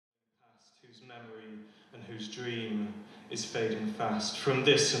memory and whose dream is fading fast. From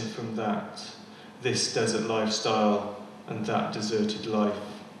this and from that, this desert lifestyle and that deserted life.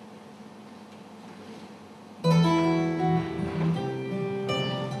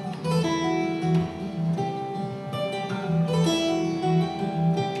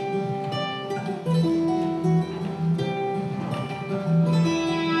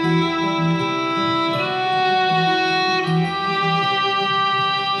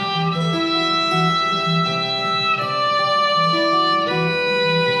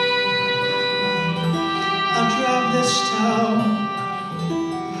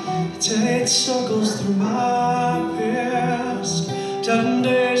 It circles through my past, 10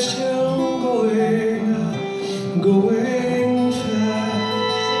 days till going.